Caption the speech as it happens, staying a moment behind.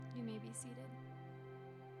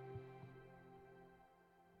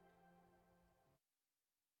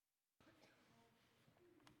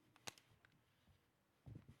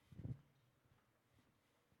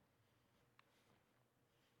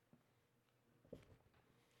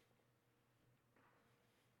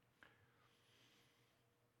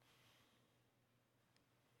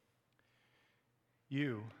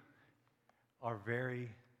You are very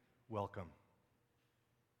welcome.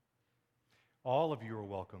 All of you are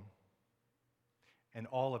welcome, and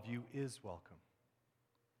all of you is welcome.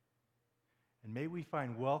 And may we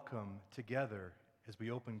find welcome together as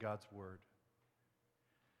we open God's Word.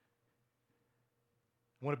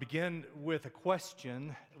 I want to begin with a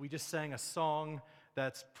question. We just sang a song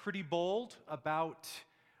that's pretty bold about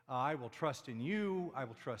I will trust in you, I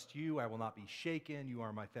will trust you, I will not be shaken, you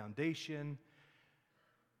are my foundation.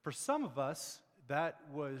 For some of us, that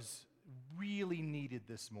was really needed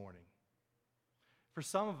this morning. For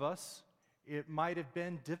some of us, it might have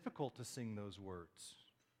been difficult to sing those words.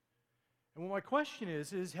 And my question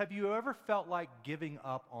is have you ever felt like giving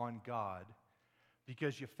up on God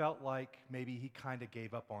because you felt like maybe He kind of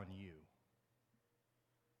gave up on you?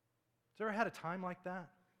 Has you ever had a time like that?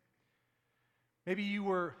 Maybe you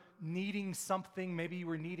were needing something, maybe you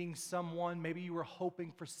were needing someone, maybe you were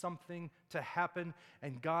hoping for something to happen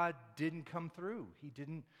and God didn't come through. He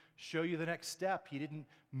didn't show you the next step. He didn't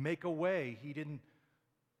make a way. He didn't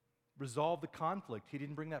resolve the conflict. He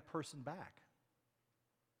didn't bring that person back.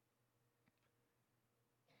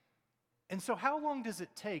 And so how long does it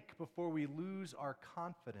take before we lose our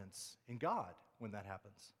confidence in God when that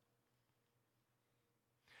happens?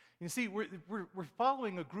 You see, we're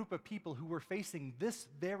following a group of people who were facing this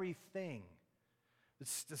very thing.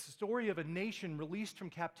 It's the story of a nation released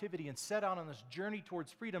from captivity and set out on this journey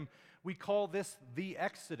towards freedom. We call this the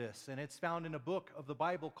Exodus, and it's found in a book of the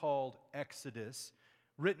Bible called Exodus,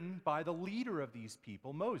 written by the leader of these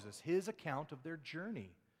people, Moses, his account of their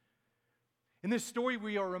journey. In this story,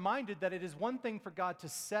 we are reminded that it is one thing for God to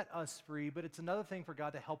set us free, but it's another thing for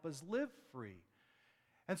God to help us live free.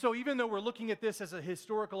 And so even though we're looking at this as a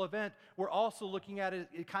historical event, we're also looking at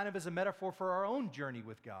it kind of as a metaphor for our own journey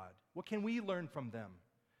with God. What can we learn from them?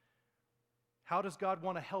 How does God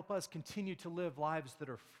want to help us continue to live lives that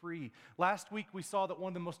are free? Last week we saw that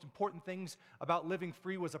one of the most important things about living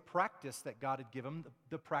free was a practice that God had given,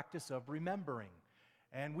 the practice of remembering.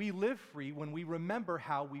 And we live free when we remember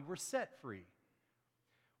how we were set free.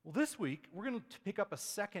 Well, this week we're going to pick up a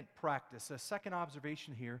second practice, a second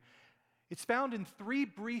observation here. It's found in three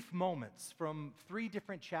brief moments from three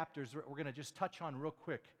different chapters that we're going to just touch on real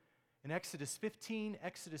quick. In Exodus 15,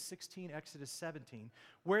 Exodus 16, Exodus 17,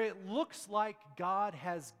 where it looks like God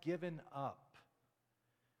has given up.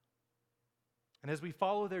 And as we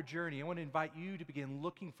follow their journey, I want to invite you to begin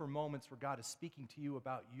looking for moments where God is speaking to you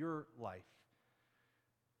about your life.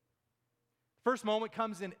 The first moment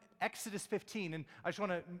comes in Exodus 15, and I just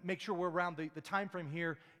want to make sure we're around the time frame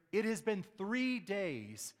here. It has been 3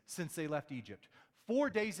 days since they left Egypt. 4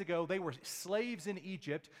 days ago, they were slaves in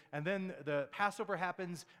Egypt, and then the Passover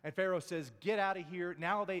happens, and Pharaoh says, get out of here.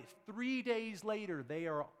 Now, 3 days later, they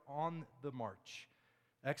are on the march.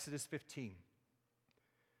 Exodus 15.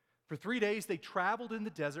 For 3 days, they traveled in the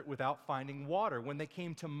desert without finding water. When they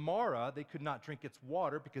came to Marah, they could not drink its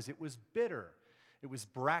water because it was bitter. It was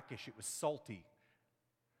brackish. It was salty.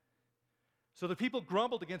 So the people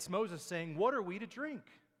grumbled against Moses, saying, what are we to drink?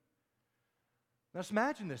 Now just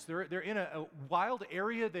imagine this. They're in a wild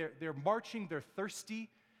area. They're marching. They're thirsty.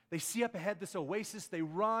 They see up ahead this oasis. They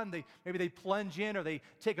run. Maybe they plunge in or they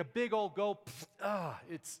take a big old gulp.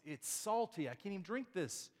 It's salty. I can't even drink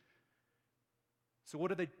this. So what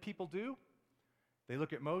do the people do? They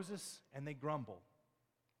look at Moses and they grumble.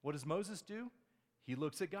 What does Moses do? He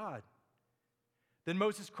looks at God. Then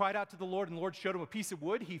Moses cried out to the Lord, and the Lord showed him a piece of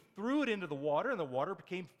wood. He threw it into the water, and the water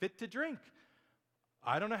became fit to drink.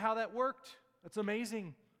 I don't know how that worked. That's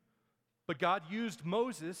amazing. But God used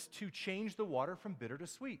Moses to change the water from bitter to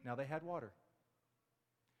sweet. Now they had water.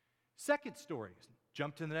 Second story,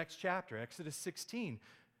 jump to the next chapter, Exodus 16.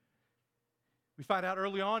 We find out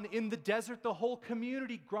early on in the desert, the whole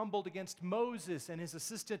community grumbled against Moses and his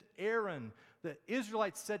assistant Aaron. The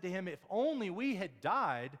Israelites said to him, if only we had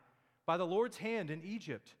died by the Lord's hand in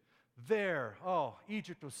Egypt.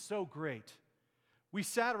 Egypt was so great. We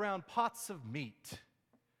sat around pots of meat.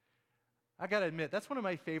 I got to admit, that's one of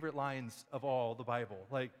my favorite lines of all the Bible.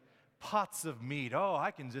 Like, pots of meat. Oh, I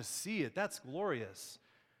can just see it. That's glorious.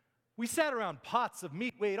 We sat around pots of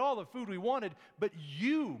meat. We ate all the food we wanted, but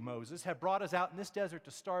you, Moses, have brought us out in this desert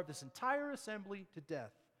to starve this entire assembly to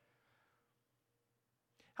death.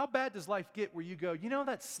 How bad does life get where you go,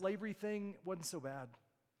 that slavery thing wasn't so bad?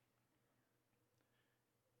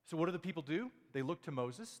 So what do the people do? They look to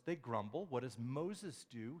Moses, they grumble. What does Moses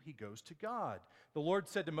do? He goes to God. The Lord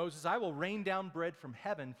said to Moses, I will rain down bread from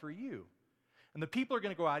heaven for you. And the people are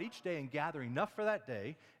going to go out each day and gather enough for that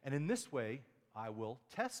day, and in this way I will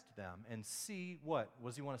test them and see what? What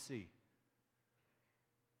does he want to see?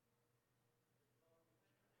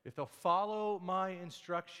 if they'll follow my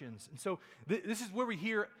instructions. And so this is where we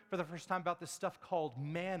hear for the first time about this stuff called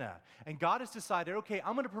manna. And God has decided, okay,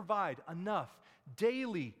 I'm going to provide enough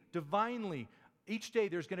daily, divinely. Each day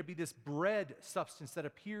there's going to be this bread substance that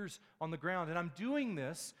appears on the ground. And I'm doing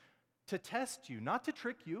this to test you, not to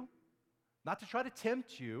trick you, not to try to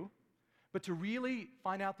tempt you, but to really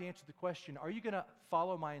find out the answer to the question, are you going to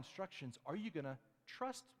follow my instructions? Are you going to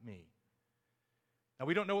trust me? Now,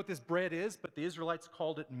 we don't know what this bread is, but the Israelites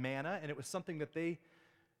called it manna, and it was something that they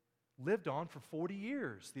lived on for 40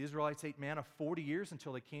 years. The Israelites ate manna 40 years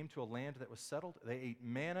until they came to a land that was settled. They ate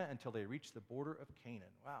manna until they reached the border of Canaan.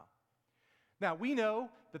 Wow. Now, we know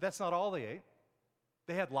that that's not all they ate.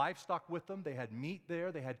 They had livestock with them. They had meat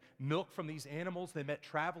there. They had milk from these animals. They met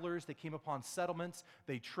travelers. They came upon settlements.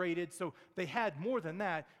 They traded. So they had more than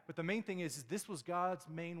that. But the main thing is this was God's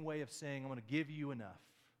main way of saying, I'm going to give you enough.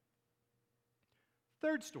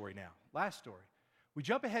 Third story now, last story. We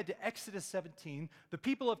jump ahead to Exodus 17. The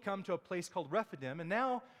people have come to a place called Rephidim, and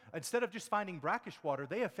now, instead of just finding brackish water,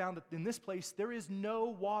 they have found that in this place there is no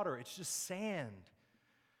water. It's just sand.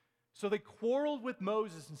 So they quarreled with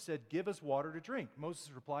Moses and said, give us water to drink. Moses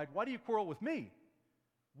replied, why do you quarrel with me?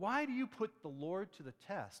 Why do you put the Lord to the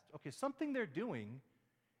test? Okay, something they're doing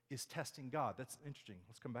is testing God. That's interesting.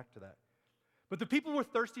 Let's come back to that. But the people were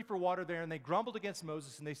thirsty for water there, and they grumbled against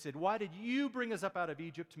Moses, and they said, why did you bring us up out of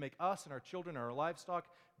Egypt to make us and our children and our livestock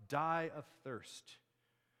die of thirst?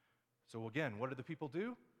 So again, what do the people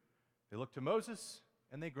do? They look to Moses,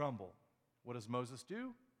 and they grumble. What does Moses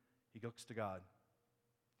do? He looks to God.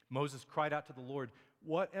 Moses cried out to the Lord,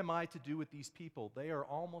 what am I to do with these people? They are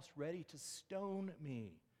almost ready to stone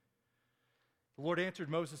me. The Lord answered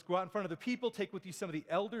Moses, go out in front of the people, take with you some of the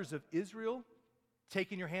elders of Israel.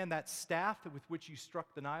 Take in your hand that staff with which you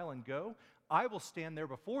struck the Nile and go. I will stand there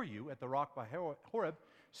before you at the rock by Horeb.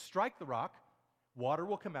 Strike the rock. Water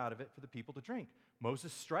will come out of it for the people to drink.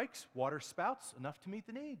 Moses strikes. Water spouts enough to meet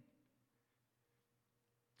the need.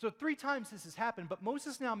 So 3 times this has happened, but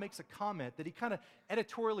Moses now makes a comment that he kind of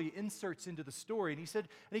editorially inserts into the story. And he said,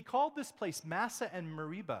 and he called this place Massah and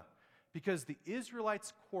Meribah because the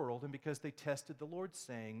Israelites quarreled and because they tested the Lord,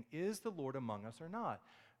 saying, is the Lord among us or not?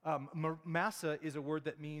 Massah is a word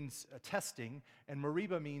that means testing, and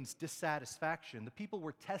Meribah means dissatisfaction. The people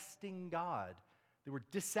were testing God. They were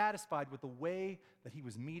dissatisfied with the way that he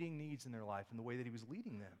was meeting needs in their life and the way that he was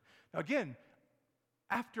leading them. Now again,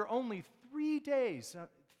 after only 3 days,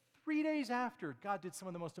 3 days after God did some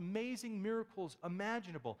of the most amazing miracles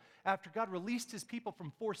imaginable, after God released his people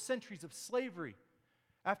from 4 centuries of slavery,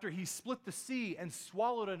 after he split the sea and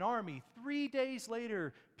swallowed an army, 3 days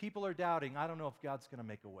later, people are doubting, I don't know if God's going to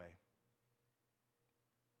make a way.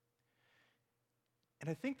 And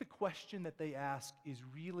I think the question that they ask is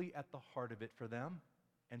really at the heart of it for them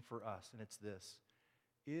and for us, and it's this: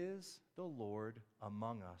 is the Lord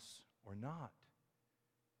among us or not?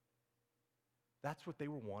 That's what they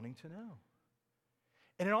were wanting to know.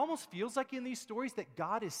 And it almost feels like in these stories that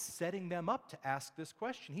God is setting them up to ask this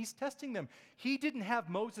question. He's testing them. He didn't have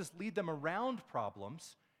Moses lead them around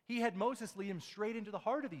problems. He had Moses lead them straight into the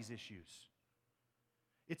heart of these issues.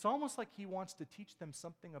 It's almost like he wants to teach them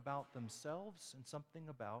something about themselves and something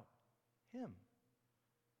about him.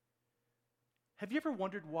 Have you ever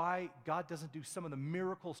wondered why God doesn't do some of the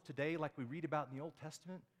miracles today like we read about in the Old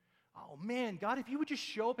Testament? Oh man, God, if you would just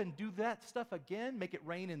show up and do that stuff again, make it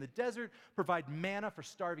rain in the desert, provide manna for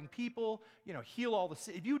starving people, heal all the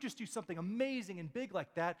sick. If you would just do something amazing and big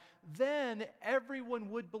like that, then everyone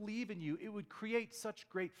would believe in you. It would create such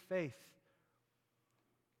great faith.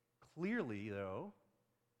 Clearly, though,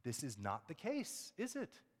 this is not the case, is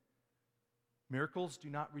it? Miracles do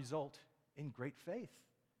not result in great faith.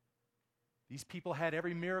 These people had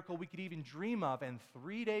every miracle we could even dream of, and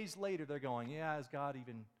 3 days later they're going, yeah, is God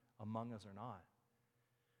even among us or not?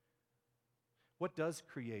 What does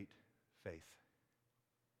create faith?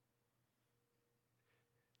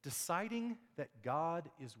 Deciding that God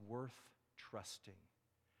is worth trusting.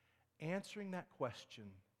 Answering that question,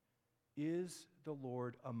 is the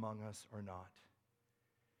Lord among us or not?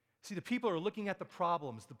 See, the people are looking at the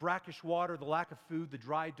problems, the brackish water, the lack of food, the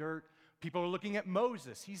dry dirt. People are looking at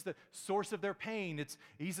Moses. He's the source of their pain.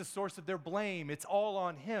 He's the source of their blame. It's all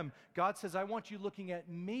on him. God says, I want you looking at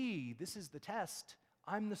me. This is the test.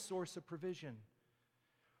 I'm the source of provision.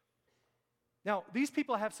 Now, these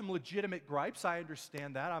people have some legitimate gripes. I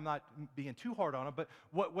understand that. I'm not being too hard on them. But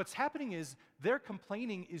what's happening is their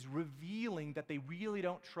complaining is revealing that they really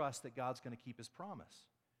don't trust that God's going to keep his promise.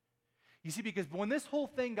 You see, because when this whole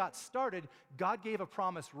thing got started, God gave a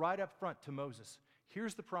promise right up front to Moses.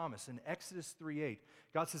 Here's the promise in Exodus 3:8.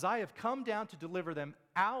 God says, I have come down to deliver them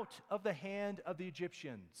out of the hand of the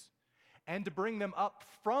Egyptians and to bring them up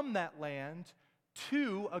from that land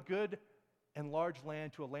to a good and large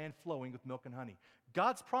land, to a land flowing with milk and honey.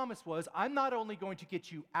 God's promise was, I'm not only going to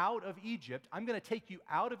get you out of Egypt, I'm going to take you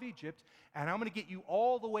out of Egypt, and I'm going to get you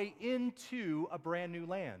all the way into a brand new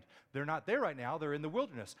land. They're not there right now, they're in the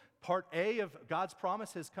wilderness. Part A of God's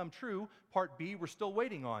promise has come true. Part B, we're still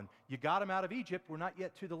waiting on. You got them out of Egypt, we're not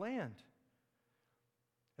yet to the land.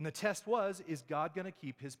 And the test was, is God going to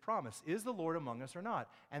keep his promise? Is the Lord among us or not?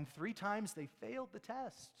 And 3 times they failed the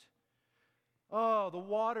test. Oh, the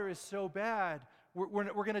water is so bad. We're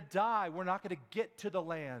going to die. We're not going to get to the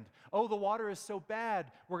land. Oh, the water is so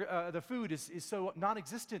bad. The food is so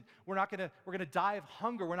non-existent. We're going to die of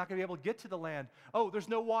hunger. We're not going to be able to get to the land. Oh, there's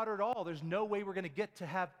no water at all. There's no way we're going to get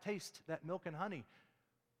to taste that milk and honey.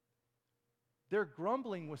 Their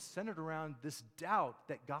grumbling was centered around this doubt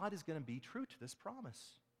that God is going to be true to this promise.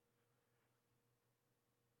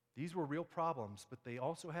 These were real problems, but they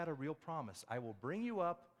also had a real promise. I will bring you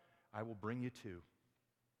up. I will bring you to.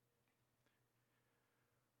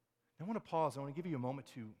 I want to pause. I want to give you a moment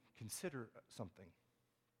to consider something.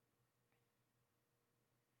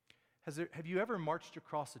 Have you ever marched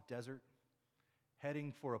across a desert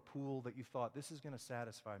heading for a pool that you thought, this is going to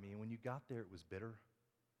satisfy me, and when you got there, it was bitter?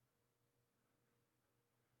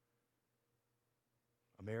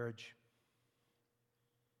 A marriage,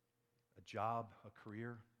 a job, a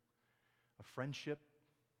career, a friendship,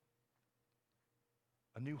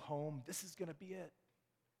 a new home, this is going to be it.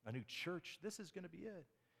 A new church, this is going to be it.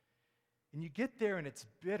 And you get there and it's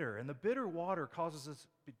bitter, and the bitter water causes us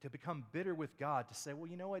to become bitter with God, to say, well,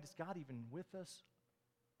 you know what, is God even with us,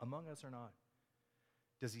 among us or not?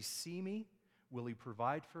 Does he see me? Will he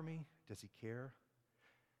provide for me? Does he care?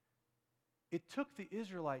 It took the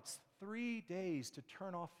Israelites 3 days to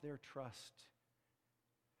turn off their trust.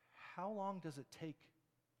 How long does it take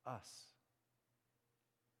us?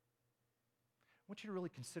 I want you to really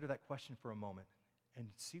consider that question for a moment and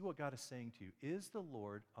see what God is saying to you. Is the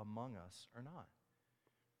Lord among us or not?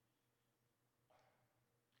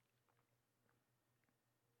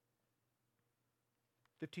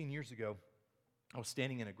 "15 years ago, I was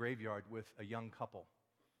standing in a graveyard with a young couple.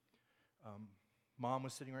 Mom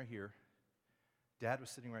was sitting right here. Dad was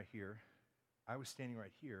sitting right here. I was standing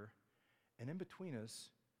right here. And in between us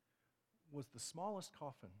was the smallest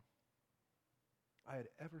coffin I had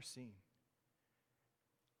ever seen.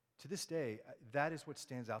 To this day, that is what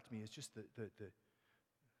stands out to me, is just the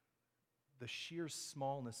sheer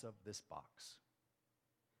smallness of this box.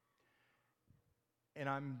 And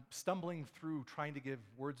I'm stumbling through trying to give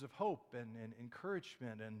words of hope and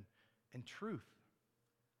encouragement and truth.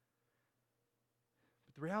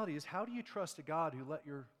 But the reality is, how do you trust a God who let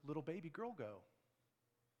your little baby girl go?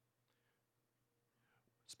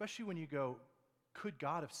 Especially when you go, could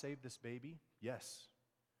God have saved this baby? Yes.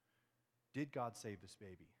 Did God save this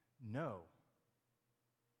baby? No.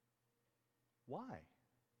 Why?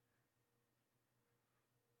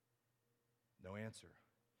 No answer.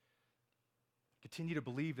 Continue to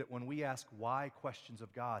believe that when we ask why questions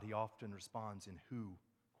of God, he often responds in who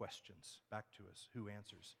questions back to us, who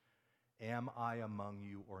answers. Am I among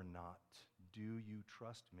you or not? Do you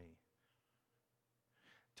trust me?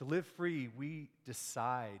 To live free, we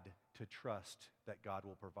decide to trust that God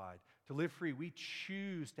will provide. To live free, we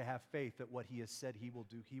choose to have faith that what he has said he will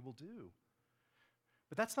do, he will do.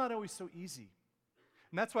 But that's not always so easy.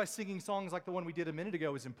 And that's why singing songs like the one we did a minute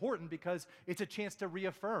ago is important, because it's a chance to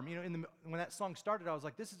reaffirm. You know, when that song started, I was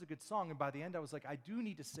like, this is a good song. And by the end, I was like, I do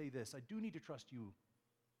need to say this. I do need to trust you.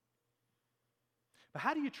 But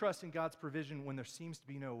how do you trust in God's provision when there seems to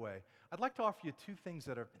be no way? I'd like to offer you 2 things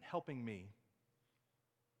that have been helping me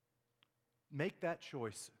make that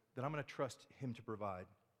choice, that I'm going to trust him to provide.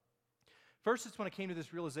 First, it's when I came to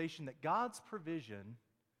this realization that God's provision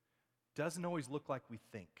doesn't always look like we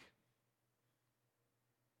think.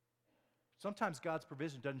 Sometimes God's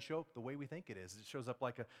provision doesn't show up the way we think it is. It shows up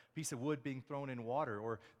like a piece of wood being thrown in water,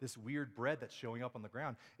 or this weird bread that's showing up on the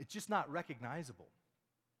ground. It's just not recognizable.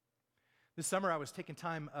 This summer, I was taking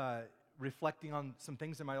time reflecting on some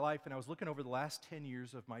things in my life, and I was looking over the last 10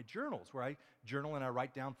 years of my journals, where I journal and I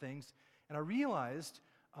write down things. And I realized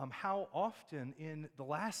how often in the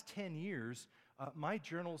last 10 years, my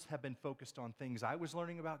journals have been focused on things I was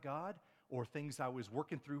learning about God, or things I was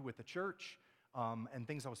working through with the church, and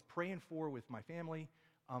things I was praying for with my family,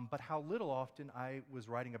 but how little often I was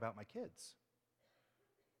writing about my kids.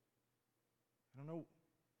 I don't know,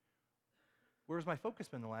 where's my focus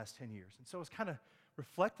been the last 10 years? And so I was kind of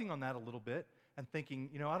reflecting on that a little bit and thinking,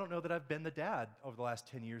 I don't know that I've been the dad over the last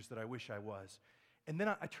 10 years that I wish I was. And then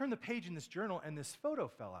I turned the page in this journal, and this photo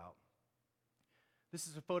fell out. This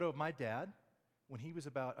is a photo of my dad when he was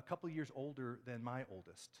about a couple years older than my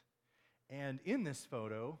oldest. And in this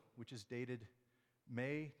photo, which is dated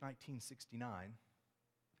May 1969,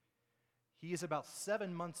 he is about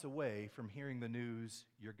 7 months away from hearing the news,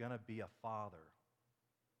 "You're going to be a father."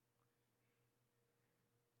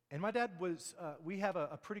 And my dad was, we have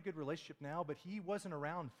a pretty good relationship now, but he wasn't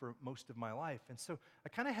around for most of my life. And so I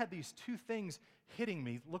kind of had these two things hitting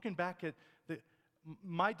me, looking back at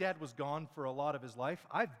my dad was gone for a lot of his life.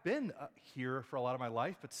 I've been here for a lot of my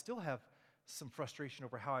life, but still have some frustration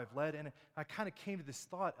over how I've led. And I kind of came to this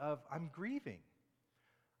thought of, I'm grieving.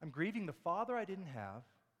 I'm grieving the father I didn't have,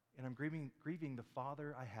 and I'm grieving the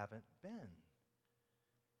father I haven't been.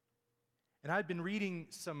 And I'd been reading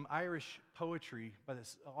some Irish poetry by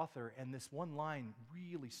this author, and this one line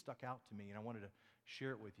really stuck out to me, and I wanted to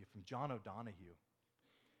share it with you, from John O'Donohue.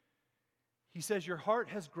 He says, "Your heart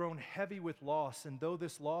has grown heavy with loss, and though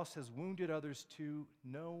this loss has wounded others too,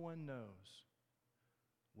 no one knows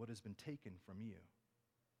what has been taken from you."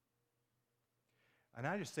 And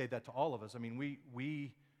I just say that to all of us. I mean,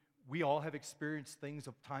 we all have experienced things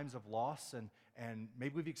of times of loss, and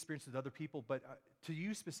maybe we've experienced it with other people, but to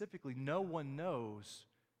you specifically, no one knows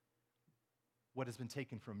what has been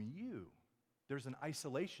taken from you. There's an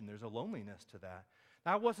isolation, there's a loneliness to that.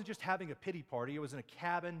 Now, I wasn't just having a pity party. I was in a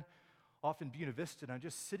cabin off in Buena Vista, and I'm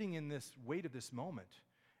just sitting in this weight of this moment.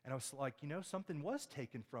 And I was like, something was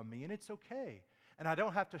taken from me, and it's okay. And I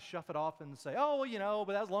don't have to shuff it off and say, oh,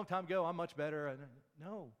 but that was a long time ago, I'm much better. And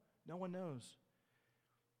no one knows.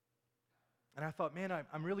 And I thought, man,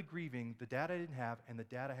 I'm really grieving the dad I didn't have and the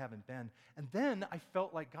dad I haven't been. And then I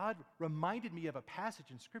felt like God reminded me of a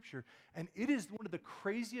passage in Scripture, and it is one of the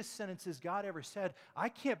craziest sentences God ever said. I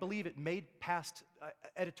can't believe it made past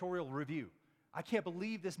editorial review. I can't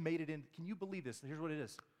believe this made it in. Can you believe this? Here's what it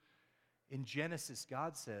is. In Genesis,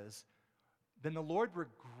 God says, "Then the Lord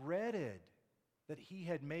regretted that he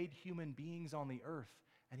had made human beings on the earth,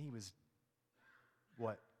 and he was,"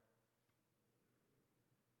 what?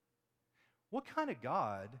 What kind of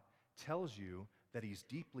God tells you that he's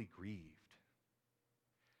deeply grieved?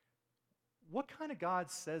 What kind of God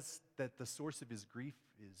says that the source of his grief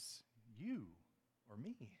is you or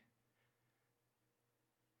me?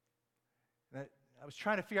 And I was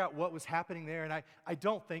trying to figure out what was happening there, and I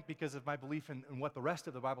don't think, because of my belief in what the rest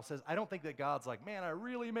of the Bible says, I don't think that God's like, man, I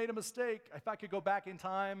really made a mistake. If I could go back in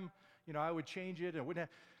time, I would change it. And wouldn't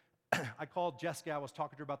have. I called Jessica. I was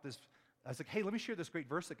talking to her about this. I was like, hey, let me share this great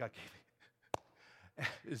verse that God gave me.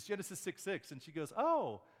 It's Genesis 6:6. And she goes,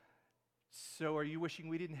 oh, so are you wishing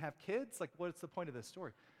we didn't have kids? Like, what's the point of this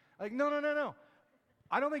story? Like, no.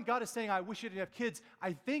 I don't think God is saying, I wish you didn't have kids.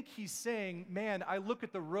 I think he's saying, man, I look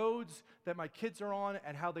at the roads that my kids are on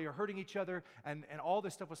and how they are hurting each other, and all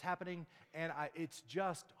this stuff was happening, and it's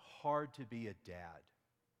just hard to be a dad.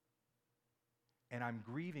 And I'm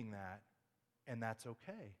grieving that, and that's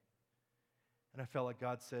okay. And I felt like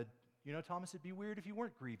God said, Thomas, it'd be weird if you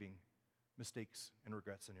weren't grieving mistakes and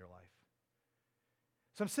regrets in your life.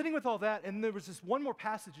 So I'm sitting with all that, and there was this one more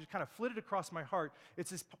passage that kind of flitted across my heart. It's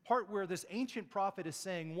this part where this ancient prophet is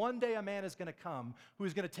saying, one day a man is going to come who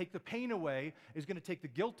is going to take the pain away, is going to take the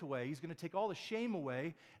guilt away, he's going to take all the shame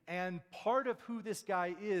away, and part of who this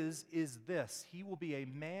guy is this. He will be a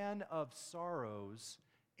man of sorrows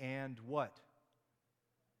and what?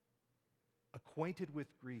 Acquainted with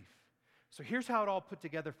grief. So here's how it all put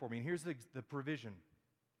together for me, and here's the provision.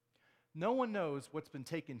 No one knows what's been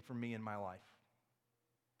taken from me in my life.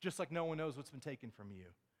 Just like no one knows what's been taken from you.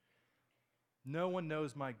 No one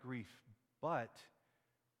knows my grief, but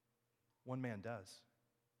one man does.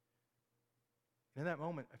 And in that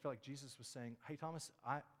moment, I felt like Jesus was saying, hey, Thomas,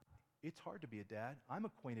 it's hard to be a dad. I'm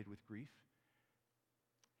acquainted with grief.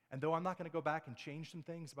 And though I'm not going to go back and change some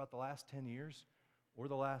things about the last 10 years or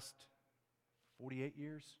the last 48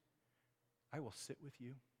 years, I will sit with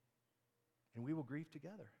you and we will grieve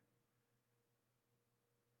together.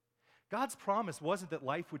 God's promise wasn't that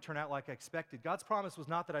life would turn out like I expected. God's promise was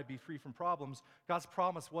not that I'd be free from problems. God's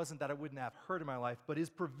promise wasn't that I wouldn't have hurt in my life. But his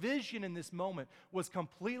provision in this moment was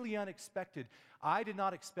completely unexpected. I did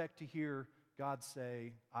not expect to hear God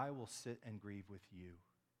say, I will sit and grieve with you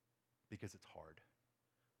because it's hard.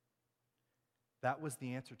 That was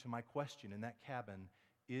the answer to my question in that cabin.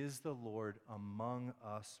 Is the Lord among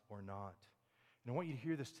us or not? And I want you to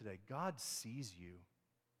hear this today. God sees you.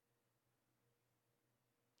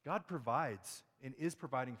 God provides and is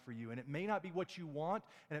providing for you, and it may not be what you want,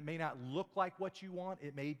 and it may not look like what you want.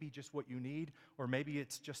 It may be just what you need, or maybe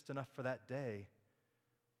it's just enough for that day.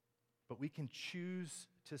 But we can choose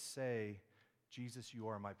to say, Jesus, you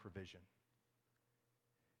are my provision.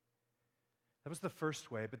 That was the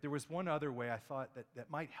first way, but there was one other way I thought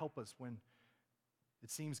that might help us when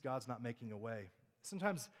it seems God's not making a way.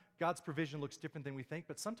 Sometimes God's provision looks different than we think,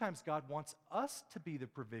 but sometimes God wants us to be the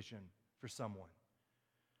provision for someone.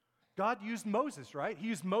 God used Moses, right? He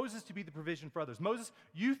used Moses to be the provision for others. Moses,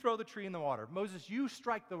 you throw the tree in the water. Moses, you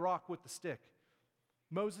strike the rock with the stick.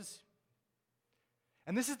 Moses.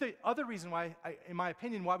 And this is the other reason why, in my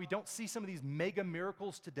opinion, why we don't see some of these mega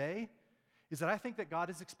miracles today, is that I think that God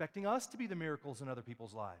is expecting us to be the miracles in other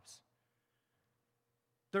people's lives.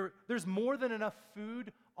 There's more than enough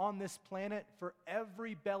food on this planet for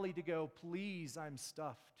every belly to go, please, I'm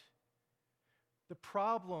stuffed. The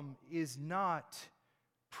problem is not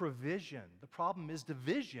provision. The problem is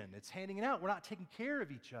division. It's handing it out. We're not taking care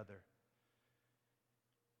of each other.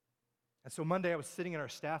 And so Monday I was sitting in our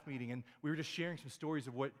staff meeting and we were just sharing some stories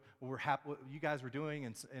of what you guys were doing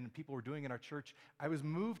and people were doing in our church. I was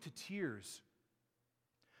moved to tears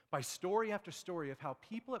by story after story of how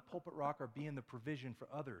people at Pulpit Rock are being the provision for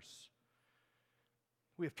others.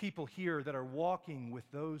 We have people here that are walking with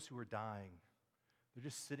those who are dying. They're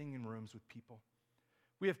just sitting in rooms with people.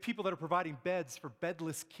 We have people that are providing beds for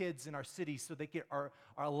bedless kids in our city so they are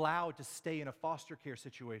allowed to stay in a foster care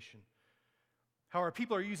situation. How our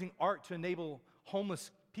people are using art to enable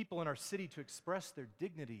homeless people in our city to express their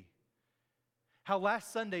dignity. How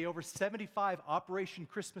last Sunday, over 75 Operation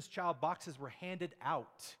Christmas Child boxes were handed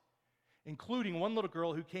out, including one little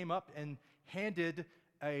girl who came up and handed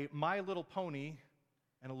a My Little Pony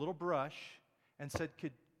and a little brush and said,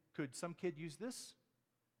 could some kid use this?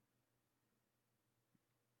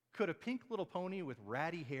 Could a pink little pony with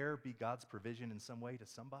ratty hair be God's provision in some way to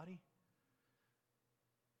somebody?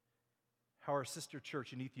 How our sister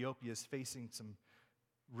church in Ethiopia is facing some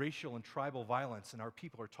racial and tribal violence, and our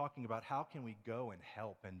people are talking about how can we go and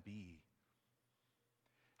help and be.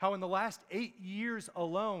 How in the last 8 years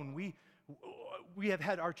alone, we have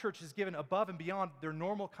had, our church has given above and beyond their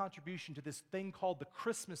normal contribution to this thing called the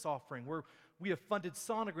Christmas offering, where we have funded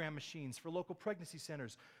sonogram machines for local pregnancy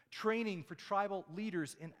centers, training for tribal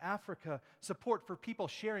leaders in Africa, support for people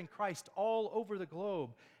sharing Christ all over the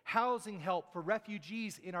globe, housing help for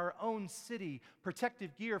refugees in our own city,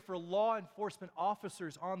 protective gear for law enforcement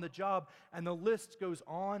officers on the job, and the list goes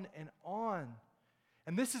on and on.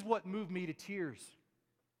 And this is what moved me to tears.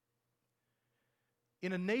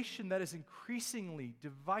 In a nation that is increasingly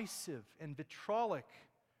divisive and vitriolic,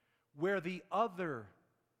 where the other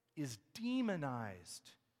is demonized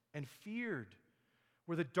and feared,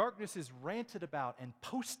 where the darkness is ranted about and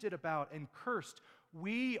posted about and cursed,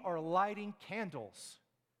 we are lighting candles.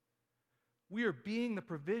 We are being the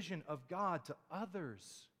provision of God to others.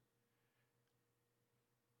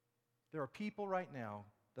 There are people right now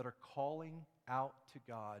that are calling out to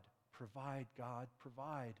God, provide, God,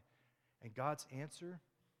 provide. And God's answer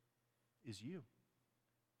is you,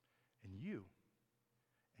 and you,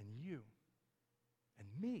 and you, and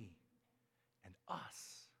me, and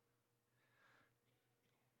us.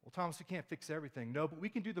 Well, Thomas, we can't fix everything. No, but we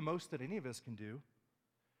can do the most that any of us can do.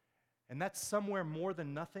 And that's somewhere more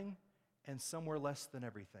than nothing and somewhere less than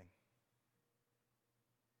everything.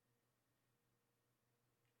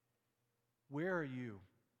 Where are you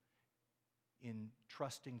in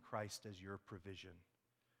trusting Christ as your provision?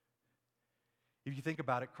 If you think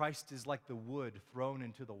about it, Christ is like the wood thrown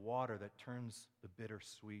into the water that turns the bitter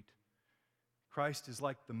sweet. Christ is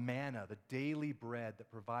like the manna, the daily bread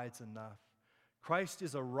that provides enough. Christ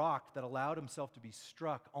is a rock that allowed himself to be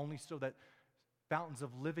struck only so that fountains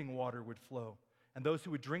of living water would flow. And those who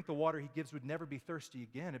would drink the water he gives would never be thirsty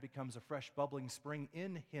again. It becomes a fresh bubbling spring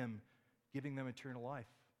in him, giving them eternal life.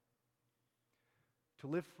 To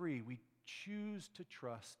live free, we choose to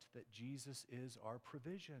trust that Jesus is our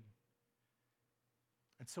provision.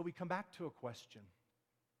 And so we come back to a question.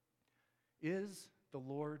 Is the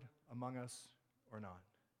Lord among us or not?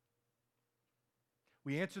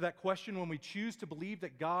 We answer that question when we choose to believe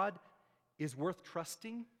that God is worth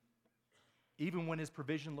trusting, even when his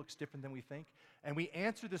provision looks different than we think. And we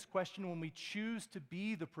answer this question when we choose to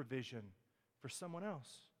be the provision for someone else.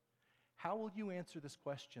 How will you answer this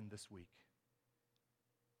question this week?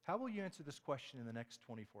 How will you answer this question in the next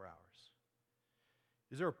 24 hours?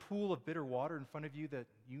 Is there a pool of bitter water in front of you that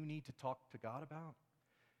you need to talk to God about?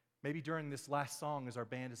 Maybe during this last song as our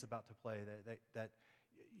band is about to play, that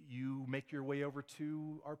you make your way over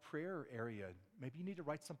to our prayer area. Maybe you need to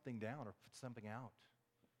write something down or put something out.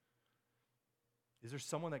 Is there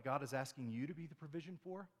someone that God is asking you to be the provision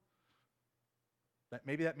for?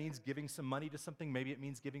 Maybe that means giving some money to something. Maybe it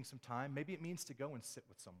means giving some time. Maybe it means to go and sit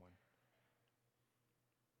with someone.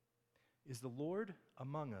 Is the Lord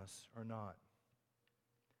among us or not?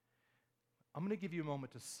 I'm going to give you a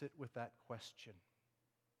moment to sit with that question.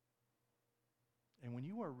 And when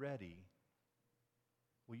you are ready,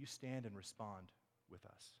 will you stand and respond with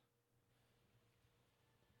us?